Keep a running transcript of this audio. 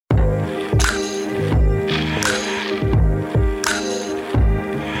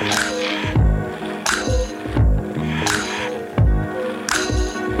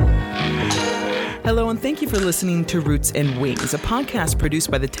and thank you for listening to Roots and Wings, a podcast produced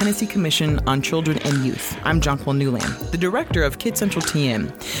by the Tennessee Commission on Children and Youth. I'm Jonquil Newland, the director of Kid Central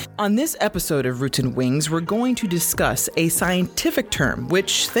TN. On this episode of Roots and Wings, we're going to discuss a scientific term,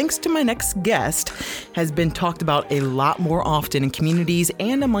 which, thanks to my next guest, has been talked about a lot more often in communities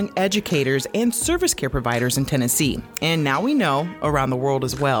and among educators and service care providers in Tennessee. And now we know around the world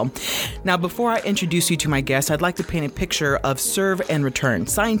as well. Now, before I introduce you to my guest, I'd like to paint a picture of serve and return.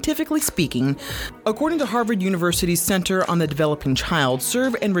 Scientifically speaking, according to Harvard University's Center on the Developing Child,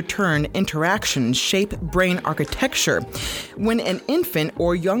 serve and return interactions shape brain architecture. When an infant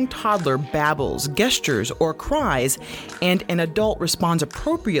or young toddler babbles, gestures, or cries, and an adult responds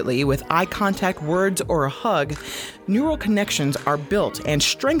appropriately with eye contact, words, or a hug, neural connections are built and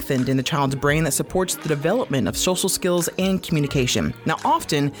strengthened in the child's brain that supports the development of social skills and communication. Now,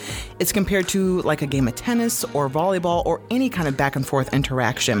 often, it's compared to like a game of tennis or volleyball or any kind of back and forth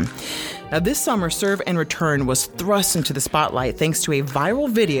interaction. Now, this summer, serve and return was thrust into the spotlight thanks to a viral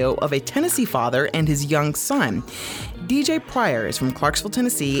video of a Tennessee father and his young son. DJ Pryor is from Clarksville,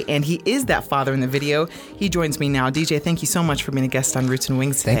 Tennessee, and he is that father in the video. He joins me now. DJ, thank you so much for being a guest on Roots and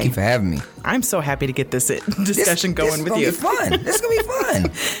Wings today. Thank you for having me. I'm so happy to get this discussion going with you. This is going to be fun. This is going to be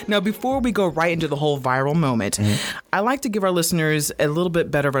fun. Now, before we go right into the whole viral moment, I like to give our listeners a little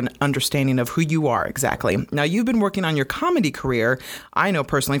bit better of an understanding of who you are exactly. Now, you've been working on your comedy career, I know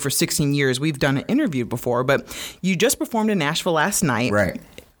personally, for 16 years. We've done an interview before, but you just performed in Nashville last night. Right.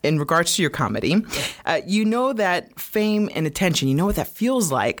 In regards to your comedy, you know that fame and attention, you know what that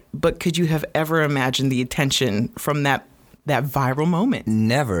feels like, but could you have ever imagined the attention from that viral moment?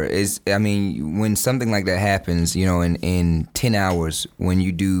 Never. When something like that happens, in 10 hours, when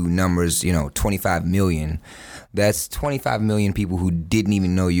you do numbers, 25 million, that's 25 million people who didn't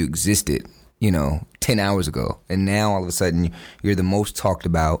even know you existed, 10 hours ago. And now all of a sudden you're the most talked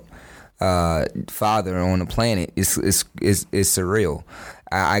about father on the planet. It's surreal.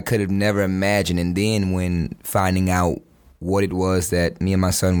 I could have never imagined. And then when finding out what it was that me and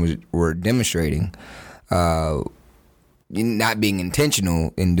my son were demonstrating, not being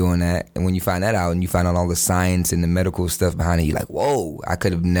intentional in doing that, and when you find that out and you find out all the science and the medical stuff behind it, you're like, whoa, I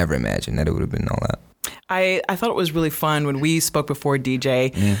could have never imagined that it would have been all that. I thought it was really fun when we spoke before,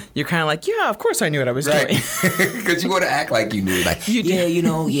 DJ. You're kind of like, yeah, of course I knew what I was doing. Because you want to act like you knew. Like, I knew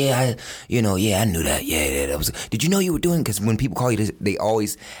that. Yeah, that was. Did you know you were doing? Because when people call you, they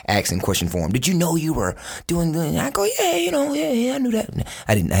always ask in question form. Did you know you were doing? I go, yeah, I knew that.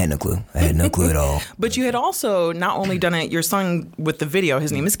 I had no clue. I had no clue at all. But you had also not only done it, your son with the video,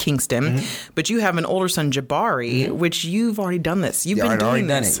 his name is Kingston, but you have an older son, Jabari, which you've already done this. You've been doing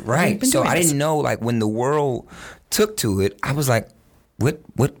this. Done it. Right. So I didn't know, like, when the world took to it, I was like, what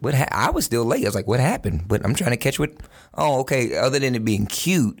I was still late. I was like, what happened? But I'm trying to catch what, okay, other than it being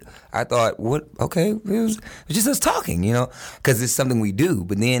cute, I thought, it was just us talking, because it's something we do.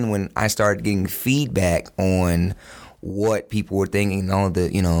 But then when I started getting feedback on what people were thinking, and all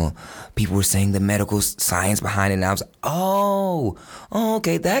the, people were saying the medical science behind it, and I was like,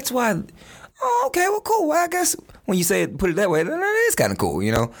 okay, that's why. Okay, well, cool. Well, I guess when you say it, put it that way, that is kind of cool,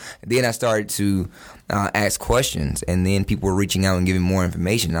 Then I started to ask questions, and then people were reaching out and giving more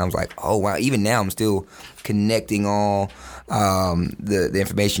information. And I was like, oh, wow. Even now, I'm still connecting all the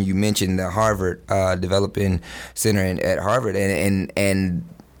information you mentioned, the Harvard Developing Center at Harvard, and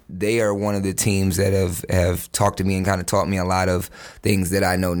they are one of the teams that have talked to me and kind of taught me a lot of things that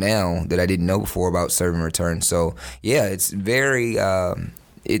I know now that I didn't know before about serve and return. So, yeah, it's very...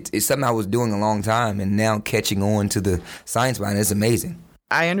 It's something I was doing a long time, and now catching on to the science behind it is amazing.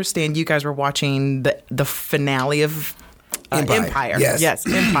 I understand you guys were watching the finale of Empire. Yes,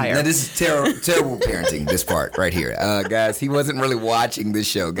 Empire. Now, this is terrible parenting, this part right here. Guys, he wasn't really watching this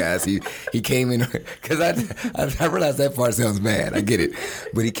show, guys. He came in, because I realized that part sounds bad. I get it.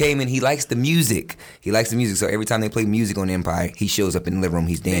 But he came in, he likes the music. So every time they play music on Empire, he shows up in the living room,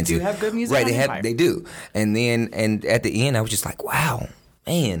 he's dancing. They do have good music on Empire. They do. And at the end, I was just like, wow.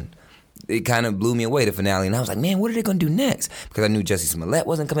 Man, it kind of blew me away, the finale. And I was like, man, what are they going to do next? Because I knew Jussie Smollett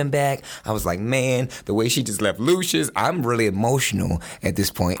wasn't coming back. I was like, man, the way she just left Lucius, I'm really emotional at this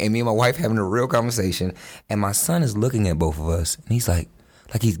point. And me and my wife having a real conversation. And my son is looking at both of us. And he's like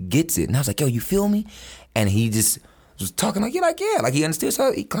he gets it. And I was like, yo, you feel me? And he just was talking like he understood.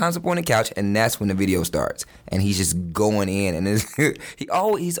 So he climbs up on the couch, and that's when the video starts. And he's just going in. And he's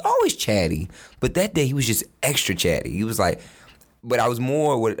always chatty. But that day, he was just extra chatty. He was like... But I was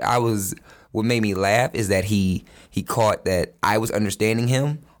more, what made me laugh is that he caught that I was understanding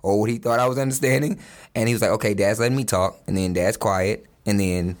him, or what he thought I was understanding. And he was like, okay, Dad's letting me talk. And then Dad's quiet. And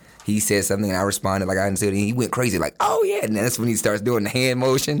then he said something and I responded like I understood it, and he went crazy like, oh yeah, and that's when he starts doing the hand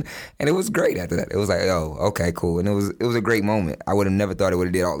motion, and it was great after that. It was like, oh, okay, cool, and it was a great moment. I would have never thought it would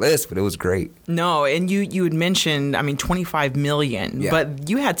have did all this, but it was great. No, and you had mentioned, I mean, 25 million, but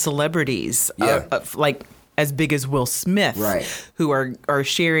you had celebrities like as big as Will Smith, right, who are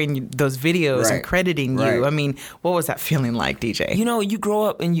sharing those videos and crediting you. I mean, what was that feeling like, DJ? You know, you grow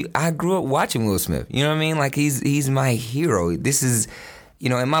up and I grew up watching Will Smith. You know what I mean? Like he's my hero. This is, you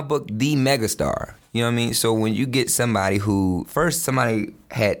know, in my book, the megastar. You know what I mean? So when you get somebody who, first somebody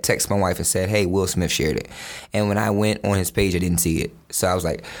had texted my wife and said, hey, Will Smith shared it. And when I went on his page, I didn't see it. So I was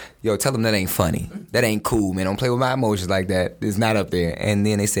like, yo, tell him that ain't funny. That ain't cool, man. Don't play with my emotions like that. It's not up there. And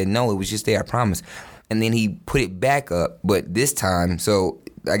then they said, no, it was just there, I promise. And then he put it back up, but this time, so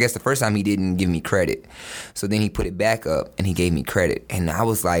I guess the first time he didn't give me credit. So then he put it back up and he gave me credit. And I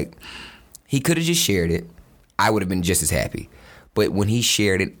was like, he could have just shared it. I would have been just as happy. But when he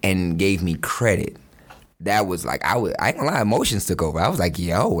shared it and gave me credit, that was like, I ain't gonna lie, emotions took over. I was like,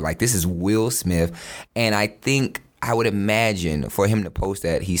 yo, like this is Will Smith. And I think, I would imagine for him to post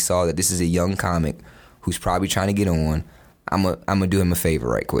that, he saw that this is a young comic who's probably trying to get on. I'm gonna do him a favor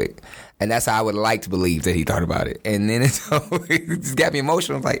right quick. And that's how I would like to believe that he thought about it. And then it just got me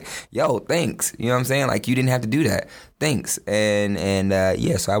emotional. I was like, yo, thanks. You know what I'm saying? Like, you didn't have to do that. Thanks. And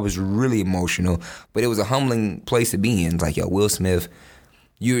yeah, so I was really emotional. But it was a humbling place to be in. It's like, yo, Will Smith,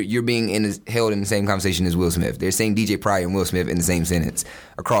 you're being held in the same conversation as Will Smith. They're saying DJ Pryor and Will Smith in the same sentence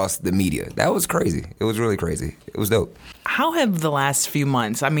across the media. That was crazy. It was really crazy. It was dope. How have the last few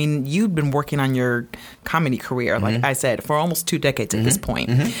months, I mean, you've been working on your comedy career, like I said, for almost 2 decades at this point.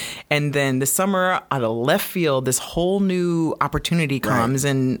 And then the summer, out of left field, this whole new opportunity comes.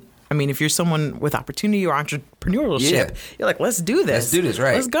 And I mean, if you're someone with opportunity or entrepreneurship, you're like, let's do this. Let's do this,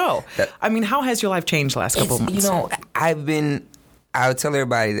 right. Let's go. I mean, how has your life changed the last couple of months? You know, I would tell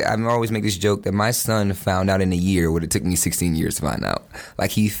everybody, I always make this joke that my son found out in a year what it took me 16 years to find out.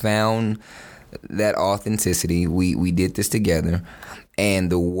 Like, he found that authenticity. We did this together, and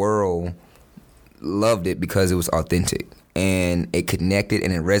the world loved it because it was authentic, and it connected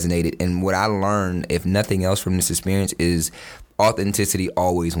and it resonated. And what I learned, if nothing else from this experience, is authenticity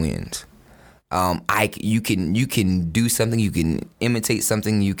always wins. You can do something, you can imitate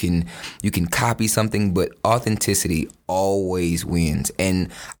something, you can copy something, but authenticity always wins. And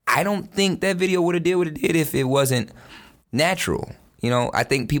I don't think that video would have did what it did if it wasn't natural. You know, I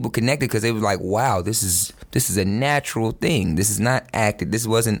think people connected because they were like, wow, this is a natural thing. This is not acted. This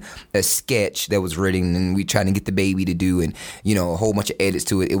wasn't a sketch that was written and we trying to get the baby to do and, you know, a whole bunch of edits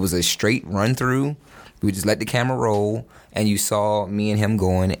to it. It was a straight run through. We just let the camera roll, and you saw me and him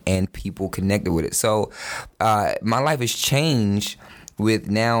going, and people connected with it. So my life has changed with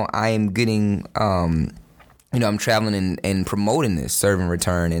now I am getting, you know, I'm traveling and promoting this Serve and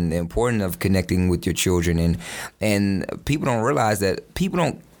Return and the importance of connecting with your children. And people don't realize that people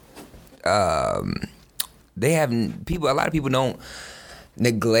don't, a lot of people don't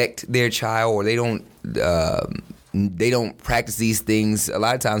neglect their child, or they don't practice these things a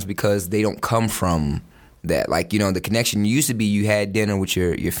lot of times because they don't come from that. Like, you know, the connection used to be you had dinner with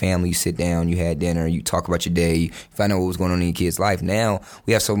your family, you sit down, you had dinner, you talk about your day, you find out what was going on in your kid's life. Now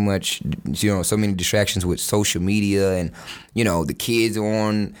we have so much, you know, so many distractions with social media and, you know, the kids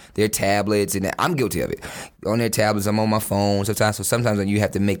on their tablets, and I'm guilty of it. On their tablets, I'm on my phone sometimes. So sometimes you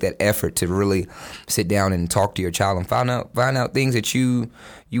have to make that effort to really sit down and talk to your child and find out things that you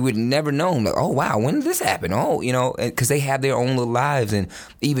would never know. Like, oh wow, when did this happen? Oh, you know, because they have their own little lives, and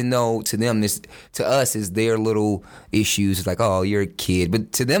even though to them to us is their little issues. It's like, oh, you're a kid,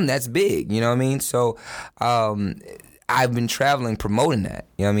 but to them that's big. You know what I mean? So I've been traveling promoting that.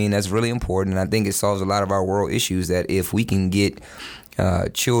 You know what I mean? That's really important, and I think it solves a lot of our world issues. That if we can get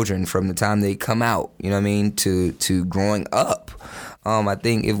children from the time they come out, you know what I mean, to growing up, I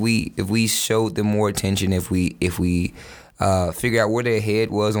think if we showed them more attention, if we figure out where their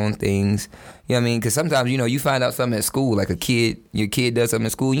head was on things, you know what I mean? Because sometimes, you know, you find out something at school, like your kid does something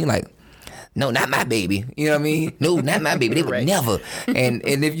at school, and you're like, no, not my baby. You know what I mean? No, not my baby. They would never. And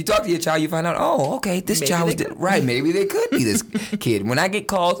if you talk to your child, you find out, oh, okay, this child was right. Maybe they could be this kid. When I get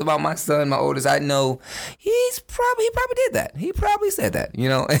calls about my son, my oldest, I know he probably did that. He probably said that, you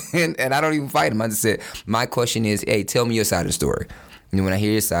know? And I don't even fight him. I just said, my question is, hey, tell me your side of the story. And when I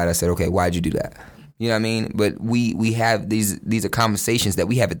hear your side, I said, okay, why'd you do that? You know what I mean? But we have these are conversations that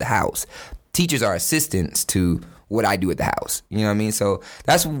we have at the house. Teachers are assistants to what I do at the house. You know what I mean? So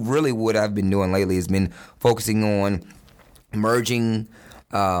that's really what I've been doing lately, has been focusing on merging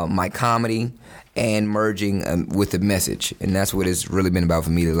my comedy, and merging with the message. And that's what it's really been about for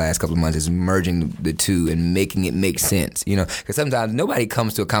me the last couple of months, is merging the two and making it make sense. Because sometimes nobody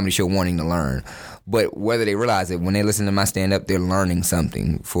comes to a comedy show wanting to learn, but whether they realize it, when they listen to my stand-up, they're learning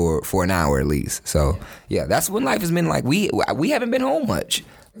something for an hour at least. So yeah, that's what life has been like. We haven't been home much.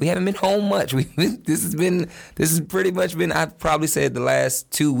 This has pretty much been, I've probably said the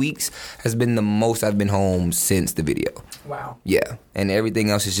last 2 weeks has been the most I've been home since the video. Wow. Yeah. And everything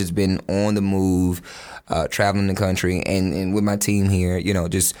else has just been on the move, traveling the country and with my team here,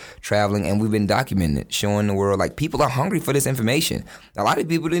 just traveling. And we've been documenting it, showing the world, like, people are hungry for this information. A lot of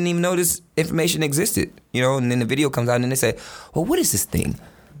people didn't even know this information existed, and then the video comes out and they say, well, what is this thing?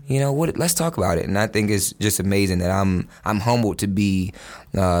 Let's talk about it. And I think it's just amazing that I'm humbled to be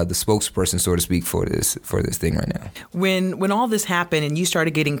the spokesperson, so to speak, for this thing right now. When all this happened and you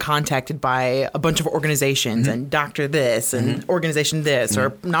started getting contacted by a bunch of organizations and Doctor This and Organization This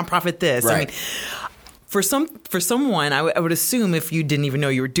or Nonprofit This, right. I mean, for someone, I would assume if you didn't even know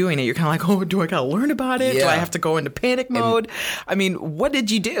you were doing it, you're kind of like, oh, do I got to learn about it? Yeah. Do I have to go into panic mode? I mean, what did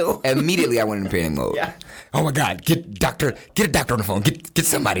you do? Immediately, I went into panic mode. Yeah. Oh my God! Get a doctor on the phone. Get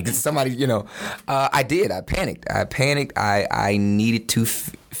somebody. I did. I panicked. I needed to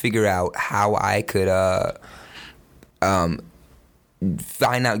figure out how I could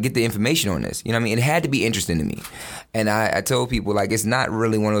find out, get the information on this. It had to be interesting to me. And I told people, like, it's not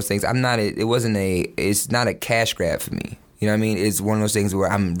really one of those things. It's not a cash grab for me. It's one of those things where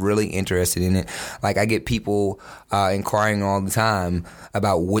I'm really interested in it. Like, I get people inquiring all the time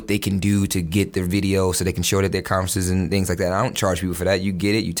about what they can do to get their video so they can show it at their conferences and things like that. I don't charge people for that. You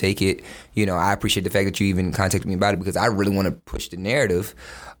get it, you take it. I appreciate the fact that you even contacted me about it, because I really want to push the narrative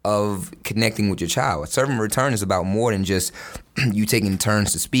of connecting with your child. Serve and Return is about more than just you taking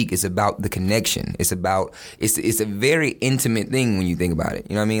turns to speak. It's about the connection. It's a very intimate thing when you think about it.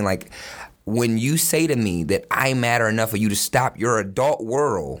 Like, when you say to me that I matter enough for you to stop your adult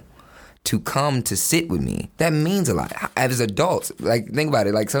world to come to sit with me, that means a lot. As adults, like, think about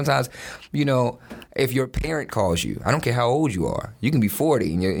it. Like, sometimes, if your parent calls you, I don't care how old you are, you can be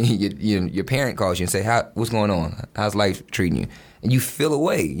 40 and your parent calls you and say, what's going on? How's life treating you? And you feel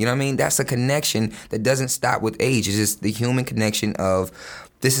away. That's a connection that doesn't stop with age. It's just the human connection of,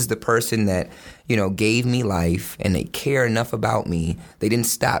 this is the person that, gave me life, and they care enough about me. They didn't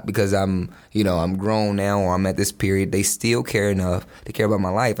stop because I'm grown now, or I'm at this period. They still care enough to care about my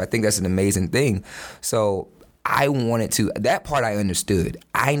life. I think that's an amazing thing. So I wanted to, that part I understood.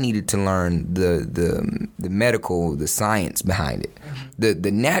 I needed to learn the medical, the science behind it.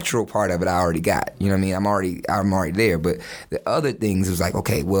 The natural part of it I already got. I'm already there. But the other things, it was like,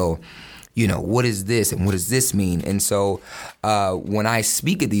 okay, well, what is this and what does this mean? And so when I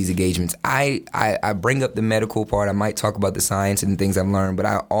speak at these engagements, I bring up the medical part. I might talk about the science and things I've learned, but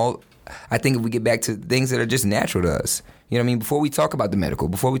I think if we get back to things that are just natural to us, before we talk about the medical,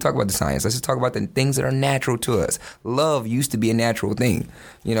 before we talk about the science, let's just talk about the things that are natural to us. Love used to be a natural thing.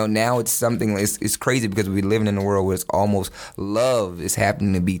 Now it's something, it's crazy because we're living in a world where it's almost love is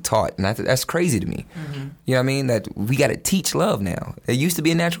happening to be taught. And that's crazy to me. Mm-hmm. That we got to teach love now. It used to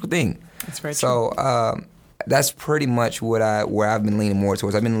be a natural thing. That's very true. So that's pretty much where I've been leaning more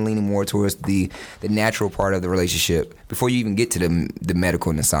towards. I've been leaning more towards the natural part of the relationship before you even get to the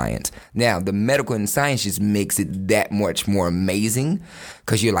medical and the science. Now, the medical and science just makes it that much more amazing,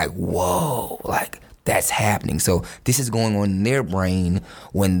 because you're like, whoa, like, that's happening. So this is going on in their brain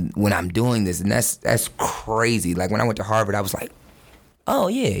when I'm doing this, and that's crazy. Like, when I went to Harvard, I was like, oh,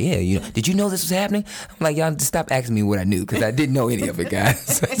 yeah. Did you know this was happening? I'm like, y'all just stop asking me what I knew, because I didn't know any of it,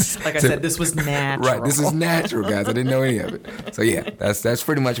 guys. Like I said, this was natural. Right, this is natural, guys. I didn't know any of it. So yeah, that's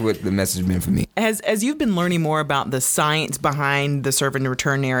pretty much what the message has been for me. As you've been learning more about the science behind the Serve and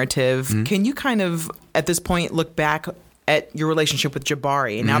Return narrative, can you kind of, at this point, look back at your relationship with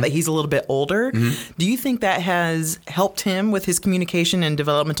Jabari, and now that he's a little bit older, do you think that has helped him with his communication and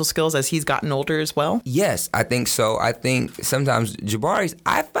developmental skills as he's gotten older as well? Yes, I think so. I think sometimes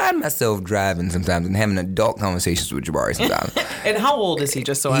I find myself driving sometimes and having adult conversations with Jabari sometimes. And how old is he,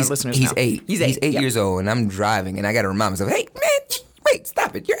 just so our listeners know? He's 8. He's 8 years old, and I'm driving, and I got to remind myself, hey, man, wait,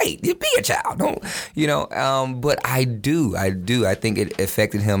 stop it. You're 8. You be a child. Don't, but I do. I think it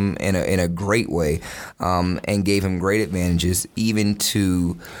affected him in a great way, and gave him great advantages, even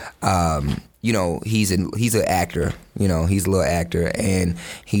to, he's an actor. He's a little actor, and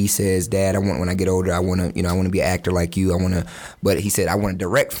he says, Dad, when I get older, I want to be an actor like you. But he said, I want to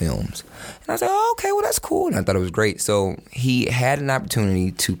direct films. And I was like, oh, okay, well, that's cool. And I thought it was great. So he had an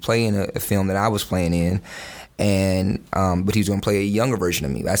opportunity to play in a film that I was playing in. And but he was going to play a younger version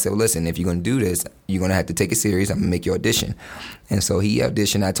of me. I said, well, listen, if you're going to do this, you're going to have to take it serious. I'm going to make you audition. And so he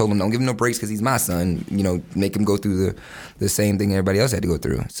auditioned. I told him, don't give him no breaks because he's my son. You know, make him go through the same thing everybody else had to go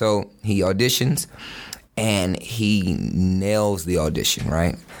through. So he auditions, and he nails the audition,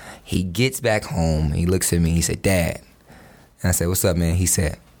 right? He gets back home. He looks at me. He said, Dad. And I said, what's up, man? He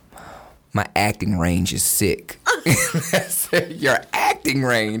said, my acting range is sick. I said, your acting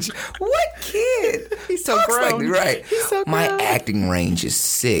range? What kid? He's so grown. Right. He's so my grown. acting range is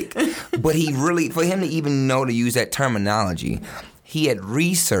sick. But he really, for him to even know to use that terminology, he had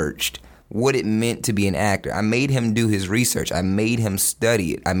researched what it meant to be an actor. I made him do his research. I made him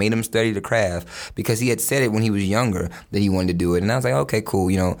study it. I made him study the craft because he had said it when he was younger that he wanted to do it. And I was like, okay, cool.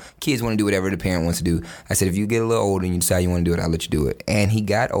 You know, kids want to do whatever the parent wants to do. I said, if you get a little older and you decide you want to do it, I'll let you do it. And he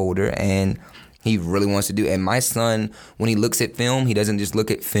got older, and he really wants to do it. And my son, when he looks at film, he doesn't just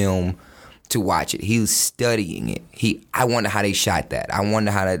look at film to watch it. He's studying it. I wonder how they shot that. I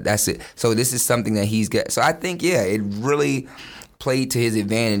wonder how that's it. So this is something that he's got. So I think, yeah, it really played to his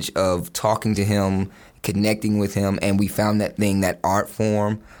advantage of talking to him, connecting with him, and we found that thing, that art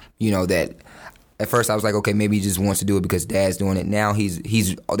form, you know, that at first I was like, okay, maybe he just wants to do it because Dad's doing it. Now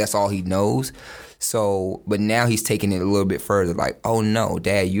he's that's all he knows. So, but now he's taking it a little bit further, like, oh no,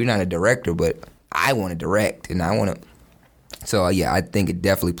 Dad, you're not a director, but I want to direct, and I want to. So, yeah, I think it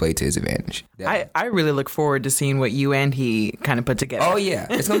definitely played to his advantage. I really look forward to seeing what you and he kind of put together. Oh, yeah.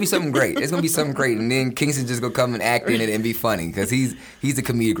 It's going to be something great. It's going to be something great. And then Kingston just going to come and act in it and be funny because he's a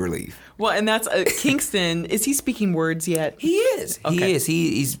comedic relief. Well, and that's Kingston. Is he speaking words yet? He is. Okay. He is.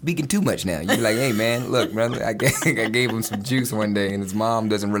 He's speaking too much now. You're like, hey, man, look, brother, I gave him some juice one day, and his mom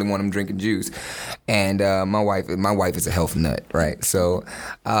doesn't really want him drinking juice. And my wife is a health nut, right? So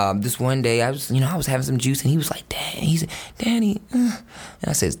this one day, I was having some juice, and he was like, Daddy. And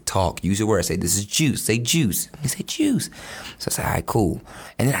I said, talk. Use your word. I said, this is juice. Say juice. He said, juice. So I said, all right, cool.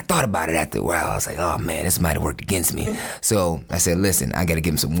 And then I thought about it after a while. I was like, oh, man, this might have worked against me. So I said, listen, I got to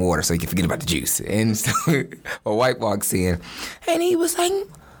give him some water so he can forget about the juice. And so a wife walks in, and he was like,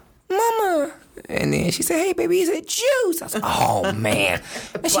 Mama. And then she said, hey, baby. He said, juice. I was like, oh, man.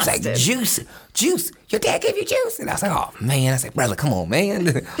 And she's like, juice. Your dad gave you juice. And I was like, oh, man. I said, brother, come on,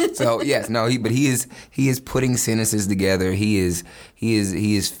 man. So, yes, no, he is putting sentences together. He is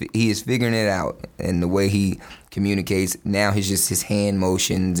figuring it out. And the way he communicates now, he's just his hand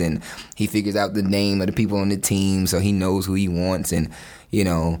motions, and he figures out the name of the people on the team, so he knows who he wants, and, you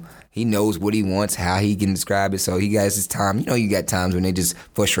know, he knows what he wants, how he can describe it. So he got his time. You know, you got times when they just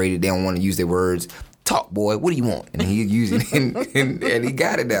frustrated. They don't want to use their words. Talk, boy. What do you want? And he using it, and he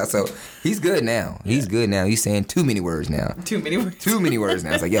got it now. So he's good now. He's good now. He's saying too many words now. Too many words. Too many words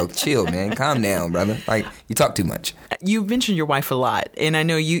now. It's like, yo, chill, man. Calm down, brother. Like, you talk too much. You've mentioned your wife a lot, and I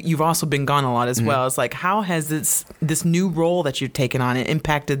know you've also been gone a lot as well. It's like, how has this new role that you've taken on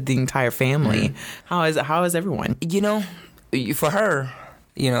impacted the entire family? How is everyone? You know, for her,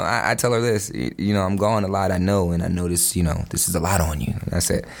 you know, I tell her this, you know, I'm gone a lot, I know, and I know this, you know, this is a lot on you. And I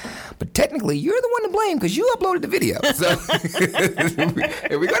said, but technically, you're the one to blame because you uploaded the video. So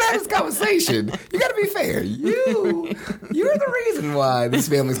if we're going to have this conversation, you got to be fair. You're the reason why this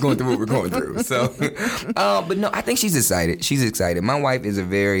family's going through what we're going through. So, but no, I think she's excited. She's excited. My wife is a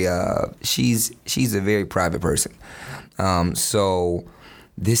very, she's a very private person. So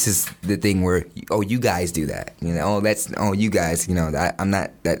this is the thing where, you guys do that. You know, you guys, you know, I'm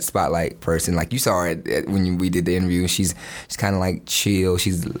not that spotlight person. Like you saw her when we did the interview, she's kind of like chill.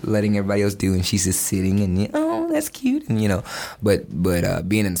 She's letting everybody else do, and she's just sitting and, that's cute. And, you know, but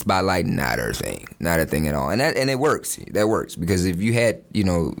being in the spotlight, not her thing. Not a thing at all. And it works. That works. Because if you had, you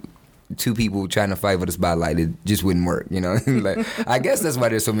know, two people trying to fight for the spotlight, it just wouldn't work, you know. Like, I guess that's why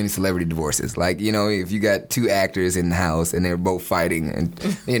there's so many celebrity divorces. Like, you know, if you got two actors in the house and they're both fighting and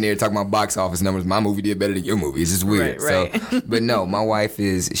they're talking about box office numbers, my movie did better than your movie. It's just weird. Right. So, but no, my wife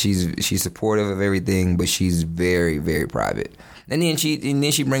she's supportive of everything, but she's very, very private. And then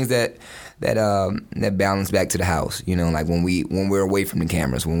she brings that balance back to the house, you know, like when we're away from the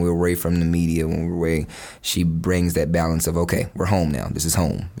cameras, when we're away from the media, when we're away, she brings that balance of, okay, we're home now. This is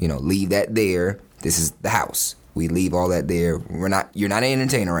home. You know, leave that there. This is the house. We leave all that there. You're not an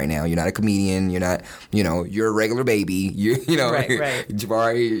entertainer right now. You're not a comedian. You're not, you know, you're a regular baby. You know, right.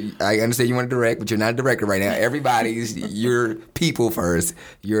 Jabari, I understand you want to direct, but you're not a director right now. Everybody's your people first.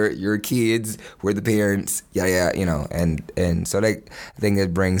 Your kids, we're the parents. Yeah, you know, and so I think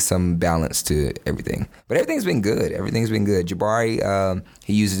that brings some balance to everything. But everything's been good. Jabari,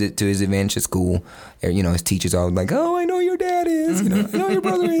 he uses it to his advantage at school. You know, his teachers are like, oh, I know your dad is. You know, I know your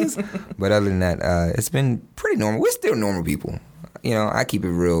brother is. But other than that, it's been pretty normal. We're still normal people. You know, I keep it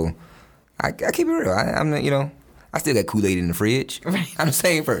real. I keep it real. I'm not, I still got Kool-Aid in the fridge. Right. I'm the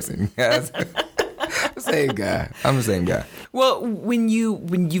same person. The same guy. I'm the same guy. Well, when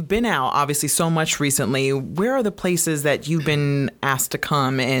you've been out, obviously so much recently, where are the places that you've been asked to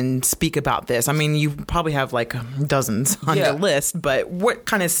come and speak about this? I mean, you probably have like dozens on your list, but what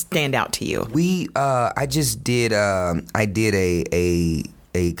kind of stand out to you? I just did. I did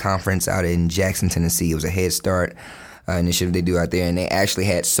a conference out in Jackson, Tennessee. It was a Head Start initiative they do out there, and they actually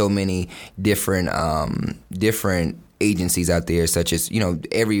had so many different agencies out there, such as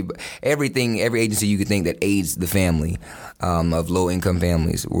every agency you could think that aids the family of low income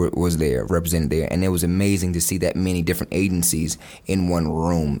families was there, represented there, and it was amazing to see that many different agencies in one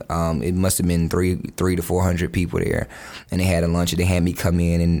room. It must have been 300 to 400 people there, and they had a lunch. And they had me come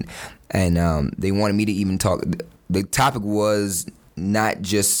in, and they wanted me to even talk. The topic was not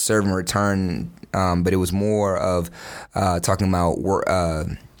just serve and return, but it was more of talking about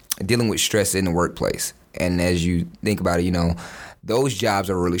dealing with stress in the workplace. And as you think about it, those jobs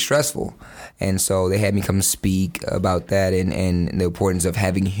are really stressful. And so they had me come speak about that and the importance of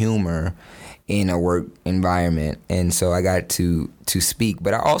having humor in a work environment. And so I got to speak.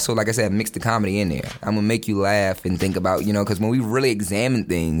 But I also, like I said, mixed the comedy in there. I'm going to make you laugh and think about, because when we really examine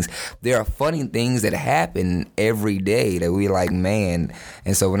things, there are funny things that happen every day that we're like, man.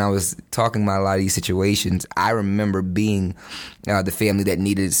 And so when I was talking about a lot of these situations, I remember being the family that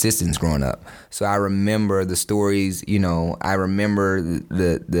needed assistance growing up. So I remember the stories, I remember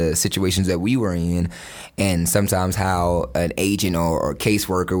the situations that we were in, and sometimes how an agent or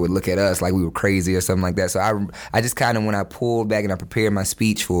caseworker would look at us like we were crazy or something like that. So I just kind of, when I pulled back and I prepared my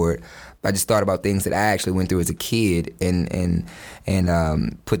speech for it, I just thought about things that I actually went through as a kid and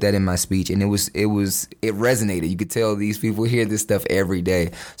put that in my speech, and it resonated. You could tell these people hear this stuff every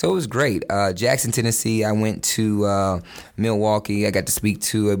day, so it was great. Jackson, Tennessee. I went to Milwaukee. I got to speak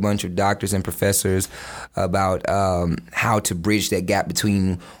to a bunch of doctors and professors about how to bridge that gap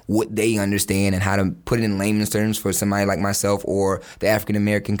between what they understand and how to put it in layman's terms for somebody like myself or the African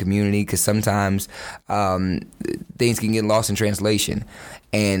American community, because sometimes things can get lost in translation.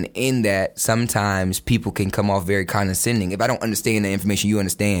 And in that, sometimes people can come off very condescending. If I don't understand the information you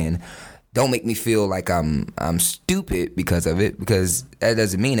understand, don't make me feel like I'm stupid because of it, because that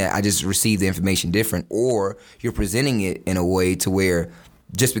doesn't mean that I just received the information different, or you're presenting it in a way to where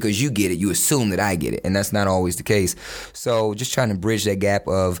just because you get it, you assume that I get it, and that's not always the case. So just trying to bridge that gap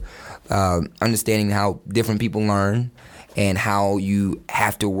of understanding how different people learn, and how you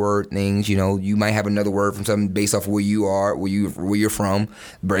have to word things. You might have another word from something based off of where you are, where you're from,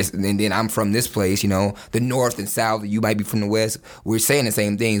 and then I'm from this place. The north and south. You might be from the west. We're saying the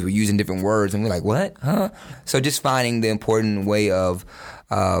same things. We're using different words, and we're like, what? Huh? So just finding the important way of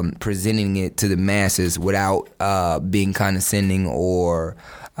presenting it to the masses without being condescending or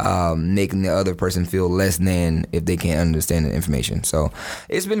making the other person feel less than if they can't understand the information. So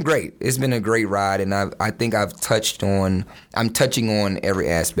it's been great. It's been a great ride, and I think I'm touching on every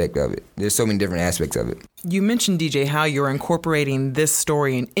aspect of it. There's so many different aspects of it. You mentioned, DJ, how you're incorporating this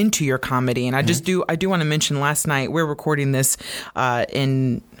story into your comedy, and I do want to mention last night, we're recording this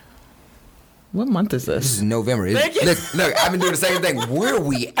in... What month is this? This is November. Look, I've been doing the same thing. Where are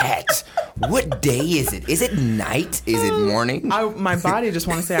we at? What day is it? Is it night? Is it morning? My body just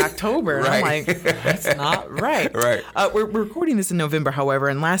wants to say October. And I'm like, that's not right. Right. We're recording this in November, however,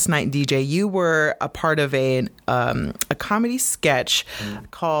 and last night, DJ, you were a part of a comedy sketch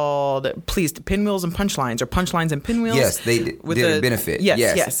called Pinwheels and Punchlines, or Punchlines and Pinwheels. Yes, they did a benefit.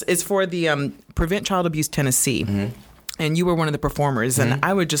 Yes. It's for the Prevent Child Abuse Tennessee. Mm-hmm. And you were one of the performers, and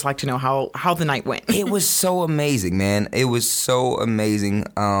I would just like to know how the night went. It was so amazing, man. It was so amazing.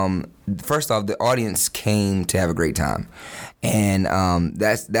 First off, the audience came to have a great time, and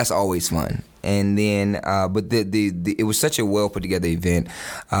that's always fun. And then, but it was such a well put together event.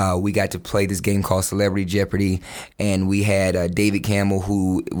 We got to play this game called Celebrity Jeopardy, and we had David Campbell,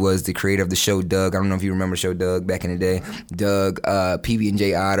 who was the creator of the show Doug. I don't know if you remember the show Doug back in the day. Doug,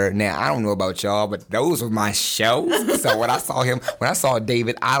 PB&J Otter. Now, I don't know about y'all, but those were my shows. So when I saw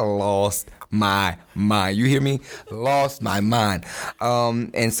David, I lost my mind. You hear me? Lost my mind.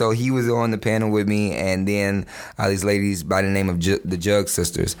 And so he was on the panel with me, and then these ladies by the name of the Jug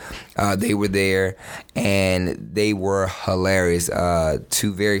Sisters, they were there, and they were hilarious.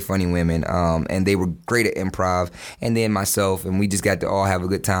 Two very funny women, and they were great at improv. And then myself, and we just got to all have a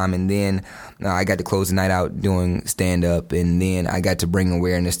good time. And then I got to close the night out doing stand-up, and then I got to bring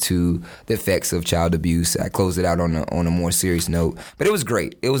awareness to the effects of child abuse. I closed it out on a more serious note. But it was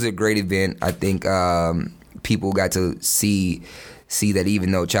great. It was a great event. I think people got to see that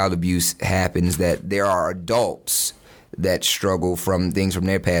even though child abuse happens, that there are adults that struggle from things from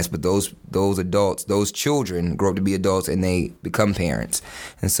their past, but those adults, those children grow up to be adults and they become parents.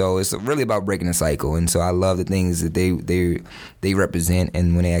 And so it's really about breaking the cycle. And so I love the things that they represent.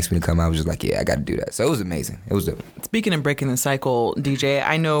 And when they asked me to come, I was just like, yeah, I got to do that. So it was amazing. It was dope. Speaking of breaking the cycle, DJ,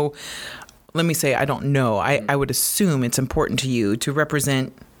 I know, let me say, I don't know. I would assume it's important to you to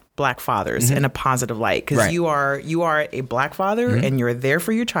represent Black fathers in a positive light, because you are a Black father and you're there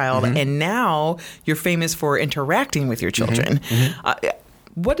for your child, and now you're famous for interacting with your children.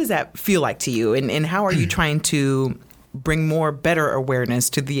 What does that feel like to you, and how are you trying to bring more better awareness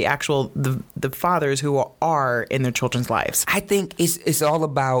to the actual the fathers who are in their children's lives? I think it's all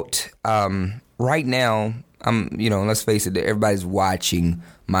about right now. Let's face it, everybody's watching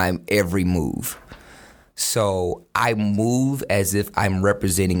my every move. So I move as if I'm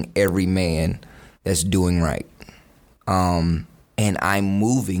representing every man that's doing right. And I'm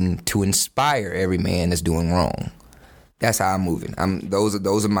moving to inspire every man that's doing wrong. That's how I'm moving.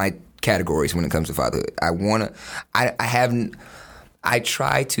 Those are my categories when it comes to fatherhood. I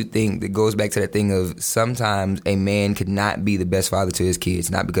try to think, that goes back to that thing of sometimes a man could not be the best father to his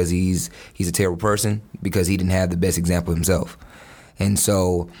kids, not because he's a terrible person, because he didn't have the best example himself. And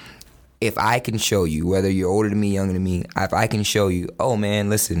so if I can show you, whether you're older than me, younger than me, if I can show you, oh man,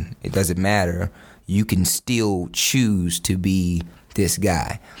 listen, it doesn't matter. You can still choose to be this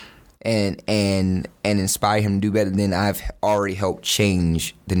guy, and inspire him to do better. Then I've already helped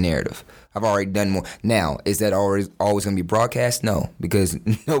change the narrative. I've already done more. Now, is that always going to be broadcast? No, because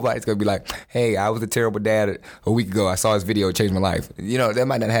nobody's going to be like, hey, I was a terrible dad a week ago. I saw this video, it changed my life. That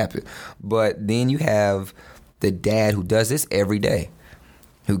might not happen. But then you have the dad who does this every day,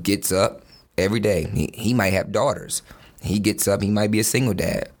 who gets up every day. He might have daughters. He gets up, he might be a single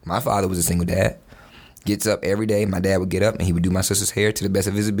dad. My father was a single dad. Gets up every day. My dad would get up and he would do my sister's hair to the best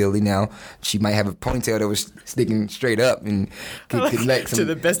of his ability. Now, she might have a ponytail that was sticking straight up and could let some, to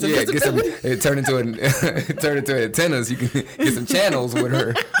the best of his ability. Turn into antennas. You can get some channels with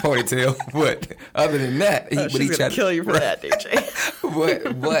her ponytail. But other than that, she's going to kill you for that,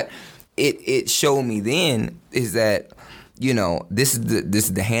 DJ. But it showed me then is that, this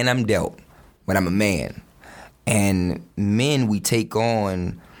is the hand I'm dealt when I'm a man. And men,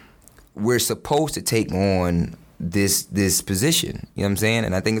 we're supposed to take on this position. You know what I'm saying?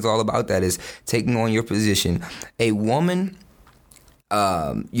 And I think it's all about that, is taking on your position. A woman,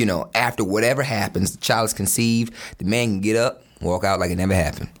 after whatever happens, the child is conceived, the man can get up, walk out like it never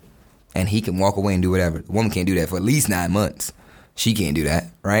happened. And he can walk away and do whatever. The woman can't do that for at least 9 months. She can't do that,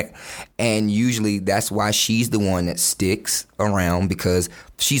 right? And usually that's why she's the one that sticks around, because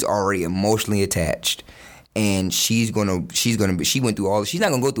she's already emotionally attached. And she went through all. She's not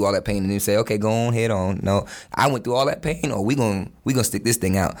gonna go through all that pain and then say, okay, go on, head on. No, I went through all that pain, or we gonna stick this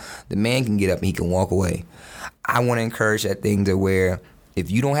thing out. The man can get up and he can walk away. I want to encourage that thing to where if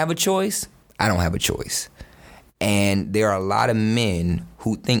you don't have a choice, I don't have a choice. And there are a lot of men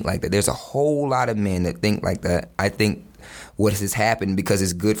who think like that. There's a whole lot of men that think like that. I think what has happened, because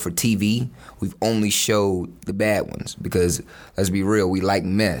it's good for TV, we've only showed the bad ones, because let's be real, we like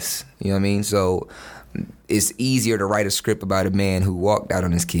mess. You know what I mean? So it's easier to write a script about a man who walked out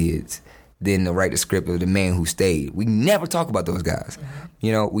on his kids than to write a script of the man who stayed. We never talk about those guys.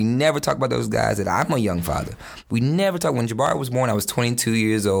 We never talk about those guys. That I'm a young father. We never talk. When Jabari was born, I was 22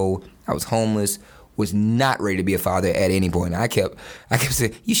 years old. I was homeless. Was not ready to be a father at any point. I kept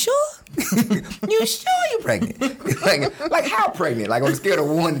saying, "You sure? You sure you're pregnant? like how pregnant? Like on a scale of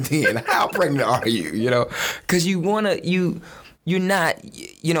 1 to 10, how pregnant are you? Because you're not,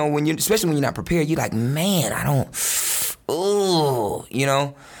 especially when you're not prepared. You're like, man, I don't. Oh,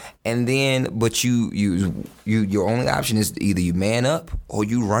 And then, but your only option is either you man up or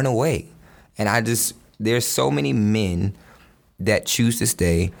you run away. And there's so many men that choose to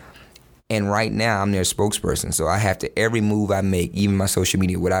stay. And right now, I'm their spokesperson. So I have to, every move I make, even my social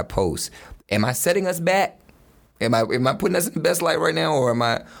media, what I post, am I setting us back? Am I putting us in the best light right now, or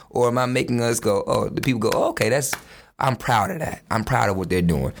am I making us go? Oh, the people go, oh, okay, I'm proud of that. I'm proud of what they're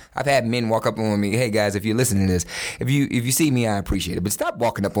doing. I've had men walk up on me, hey guys, if you're listening to this, if you see me, I appreciate it, but stop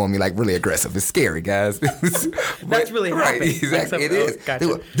walking up on me like really aggressive. It's scary, guys. That's really right. Exactly, it is. Gotcha.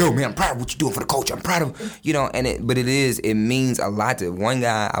 Go, no man, I'm proud of what you're doing for the culture. I'm proud of but it means a lot to one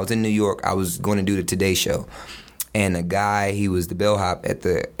guy. I was in New York. I was going to do the Today Show. And a guy, he was the bellhop at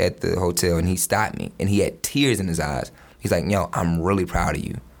the hotel, and he stopped me, and he had tears in his eyes. He's like, yo, I'm really proud of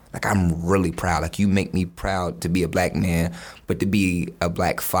you. Like, I'm really proud. Like, you make me proud to be a black man, but to be a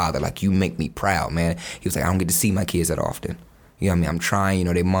black father, like, you make me proud, man. He was like, I don't get to see my kids that often. You know what I mean? I'm trying,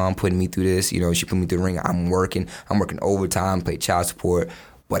 their mom putting me through this. She put me through the ring. I'm working overtime, pay child support.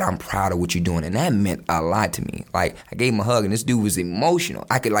 but I'm proud of what you're doing. And that meant a lot to me. Like, I gave him a hug, and this dude was emotional.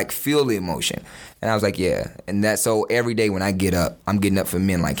 I could, like, feel the emotion. And I was like, yeah. And that's so every day when I get up, I'm getting up for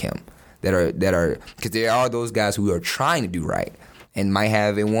men like him that are, because there are those guys who are trying to do right and might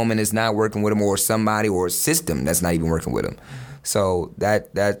have a woman that's not working with them, or somebody or a system that's not even working with them. So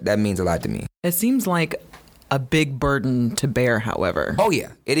that means a lot to me. It seems like a big burden to bear, however. Oh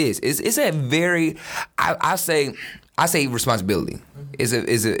yeah, it is. It's a very, I say responsibility. It's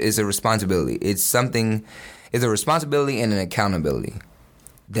a responsibility. It's something. It's a responsibility and an accountability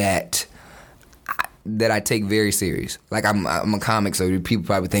that I take very serious. Like, I'm a comic, so people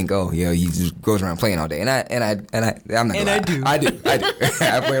probably think, oh, you know, he just goes around playing all day, and I'm not gonna lie. I do.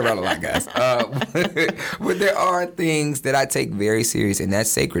 I play around a lot, guys. But there are things that I take very serious, and that's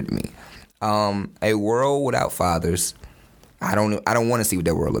sacred to me. A world without fathers, I don't want to see what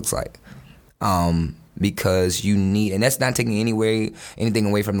that world looks like. Because you need, and that's not taking anything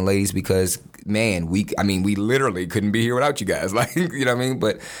away from the ladies, because man, we literally couldn't be here without you guys. Like, you know what I mean?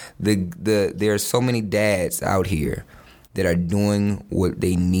 But there are so many dads out here that are doing what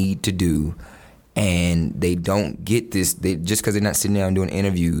they need to do, and they don't get this. Just because they're not sitting down and doing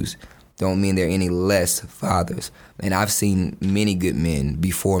interviews, don't mean they're any less fathers. And I've seen many good men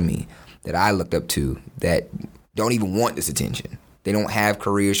before me that I looked up to that don't even want this attention. They don't have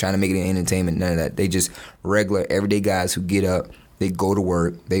careers trying to make it in entertainment, none of that. They just regular, everyday guys who get up, they go to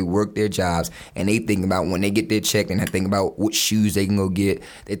work, they work their jobs, and they think about when they get their check, and they think about what shoes they can go get.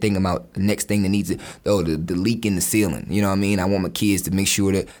 They think about the next thing that needs it. Oh, the leak in the ceiling. You know what I mean? I want my kids to make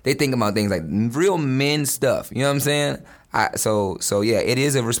sure that they think about things like real men stuff. You know what I'm saying? So yeah, it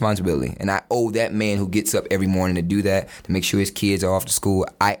is a responsibility, and I owe that man who gets up every morning to do that, to make sure his kids are off to school.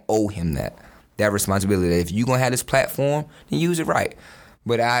 I owe him that responsibility. That if you're gonna have this platform, then use it right.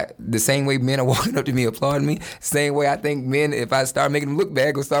 But the same way men are walking up to me applauding me, same way I think men, if I start making them look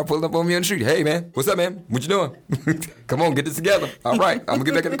bad, will start pulling up on me on the street. Hey man, what's up, man? What you doing? Come on, get this together. All right, I'm gonna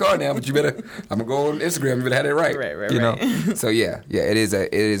get back in the car now, but I'm gonna go on Instagram. You better have it right. Right. You know. So yeah, it is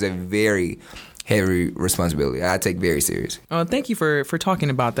a very heavy responsibility. I take very serious. Oh, thank you for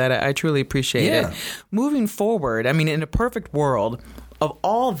talking about that. I truly appreciate it. Moving forward, I mean, in a perfect world of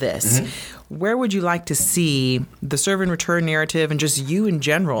all this, where would you like to see the serve and return narrative, and just you in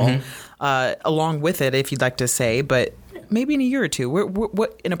general, along with it, if you'd like to say, but maybe in a year or two,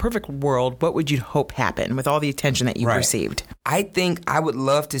 what in a perfect world, what would you hope happen with all the attention that you've received? I think I would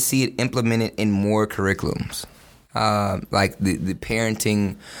love to see it implemented in more curriculums, like the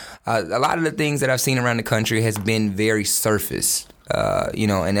parenting. A lot of the things that I've seen around the country has been very surface,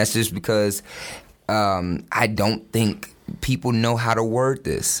 and that's just because I don't think people know how to word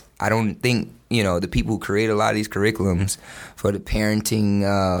this. I don't think, the people who create a lot of these curriculums for the parenting,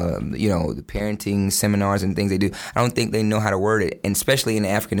 the parenting seminars and things they do, I don't think they know how to word it, and especially in the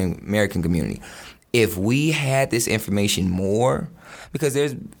African American community. If we had this information more, because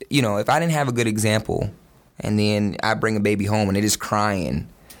there's, if I didn't have a good example, and then I bring a baby home and they're just crying,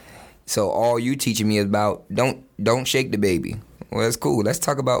 so all you teaching me is about don't shake the baby. Well, that's cool. Let's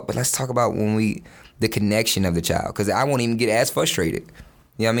talk about when the connection of the child, because I won't even get as frustrated.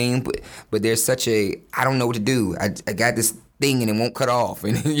 You know what I mean? But there's such I don't know what to do. I got this thing and it won't cut off,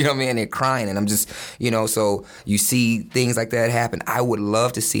 and you know what I mean? And they're crying, and I'm just, so you see things like that happen. I would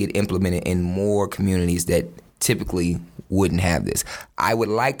love to see it implemented in more communities that typically wouldn't have this. I would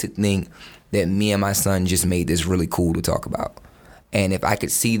like to think that me and my son just made this really cool to talk about. And if I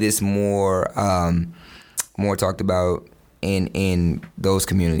could see this more talked about in those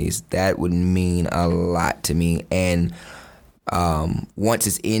communities, that would mean a lot to me. And once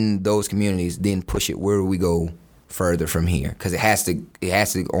it's in those communities, then push it where we go further from here, because it has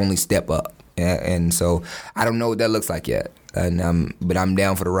to only step up. And so I don't know what that looks like yet. But I'm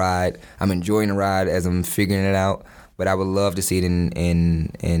down for the ride. I'm enjoying the ride as I'm figuring it out. But I would love to see it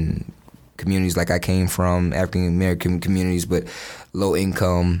in communities like I came from, African American communities, but low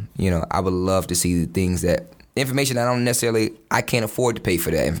income. I would love to see the things that information I can't afford to pay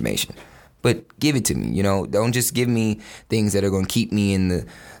for that information, but give it to me. Don't just give me things that are going to keep me in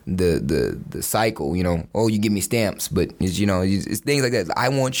the cycle. Oh, you give me stamps, but it's things like that. I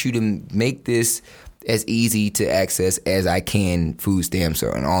want you to make this as easy to access as I can, food stamps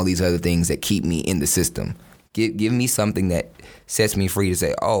and all these other things that keep me in the system. Give me something that sets me free to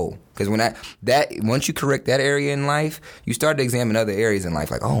say, oh, because once you correct that area in life, you start to examine other areas in life,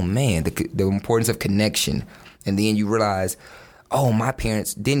 like, oh man, the importance of connection, and then you realize, oh, my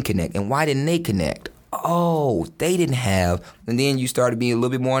parents didn't connect, and why didn't they connect? Oh, they didn't have, and then you start to be a little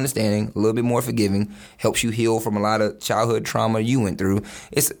bit more understanding, a little bit more forgiving, helps you heal from a lot of childhood trauma you went through.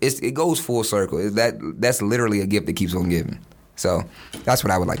 It goes full circle. That's literally a gift that keeps on giving. So that's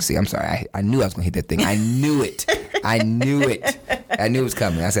what I would like to see. I'm sorry. I knew I was going to hit that thing. I knew it. I knew it. I knew it was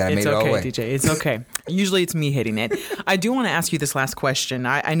coming. I said I made it all the way. It's okay, DJ. It's okay. Usually it's me hitting it. I do want to ask you this last question.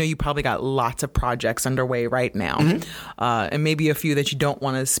 I know you probably got lots of projects underway right now, and maybe a few that you don't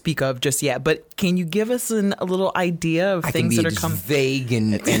want to speak of just yet. But can you give us a little idea of things that are coming? Vague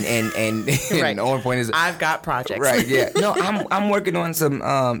and right. The only point is I've got projects. Right. Yeah. No, I'm working on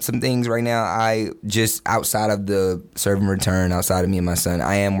some things right now. I just outside of the serve and return, outside of me and my son,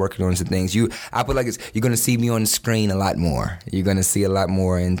 I am working on some things. I put like this. You're gonna see me on the screen a lot more. You're gonna see a lot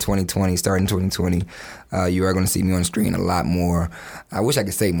more in 2020, starting 2020. You are going to see me on the screen a lot more. I wish I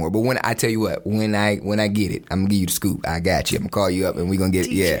could say more, but when I tell you what, when I get it, I'm gonna give you the scoop. I got you. I'm gonna call you up and we're gonna get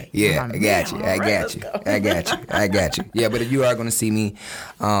it. Yeah. I got you. Yeah, but you are going to see me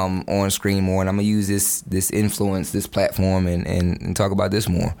on screen more, and I'm gonna use this influence, this platform, and talk about this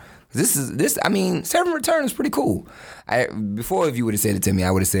more. I mean, serve and return is pretty cool. Before, if you would have said it to me,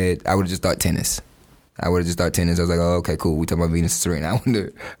 I would have just thought tennis. I would have just thought tennis. I was like, oh, okay, cool. We talking about Venus and Serena.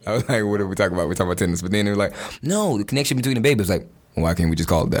 I was like, what are we talking about? We're talking about tennis. But then they were like, no, the connection between the babies. Was like, well, why can't we just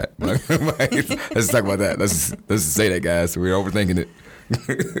call it that? Let's talk about that. Let's just say that, guys. We're overthinking it.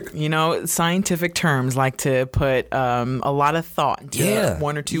 Scientific terms like to put a lot of thought into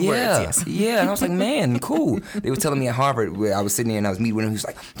one or two words. Yes. Yeah, and I was like, man, cool. They were telling me at Harvard where I was sitting there and I was meeting with him. He was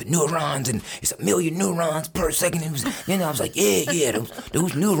like, the neurons, and it's 1 million neurons per second. I was like, yeah,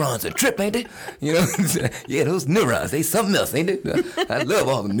 those neurons are a trip, ain't they? Yeah, those neurons, they something else, ain't they? I love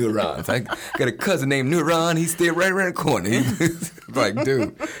all the neurons. I got a cousin named Neuron. He's still right around the corner. He's like,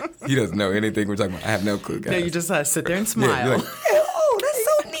 dude, he doesn't know anything we're talking about. I have no clue, guys. No, you just sit there and smile.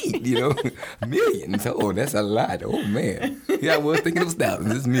 Yeah, millions. Oh, that's a lot. Oh, man. Yeah, I was thinking it was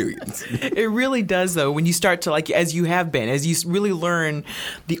thousands. It's millions. It really does, though, when you start to, as you have been, as you really learn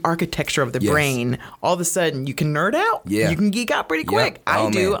the architecture of the brain, all of a sudden you can nerd out. Yeah. You can geek out pretty quick. Yep. I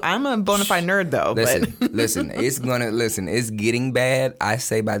do. Man. I'm a bona fide nerd, though. Listen, it's getting bad. I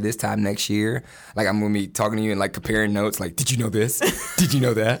say by this time next year, I'm going to be talking to you and, comparing notes. Did you know this? Did you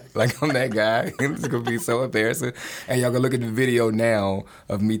know that? I'm that guy. It's going to be so embarrassing. And y'all going to look at the video now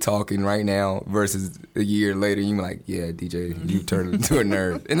of me talking right now versus a year later. You're like, yeah, DJ, you turned into a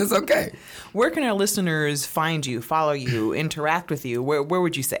nerd. And it's okay. Where can our listeners find you, follow you, interact with you? Where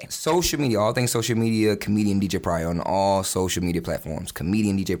would you say? Social media, all things social media, Comedian DJ Pryor on all social media platforms.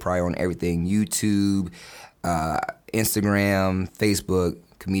 Comedian DJ Pryor on everything. YouTube, Instagram, Facebook,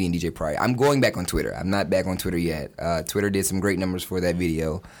 Comedian DJ Pryor. I'm going back on Twitter. I'm not back on Twitter yet. Twitter did some great numbers for that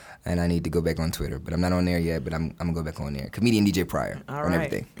video, and I need to go back on Twitter. But I'm not on there yet, but I'm going to go back on there. Comedian DJ Pryor on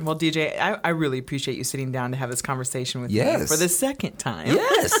everything. Well, DJ, I really appreciate you sitting down to have this conversation with me for the second time.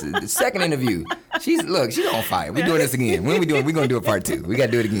 Yes, the second interview. She's on fire. We're doing this again. When are we doing? We're going to do a part 2. We got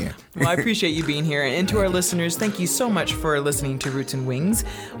to do it again. Well, I appreciate you being here. And to our listeners, thank you so much for listening to Roots and Wings.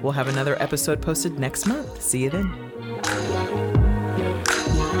 We'll have another episode posted next month. See you then.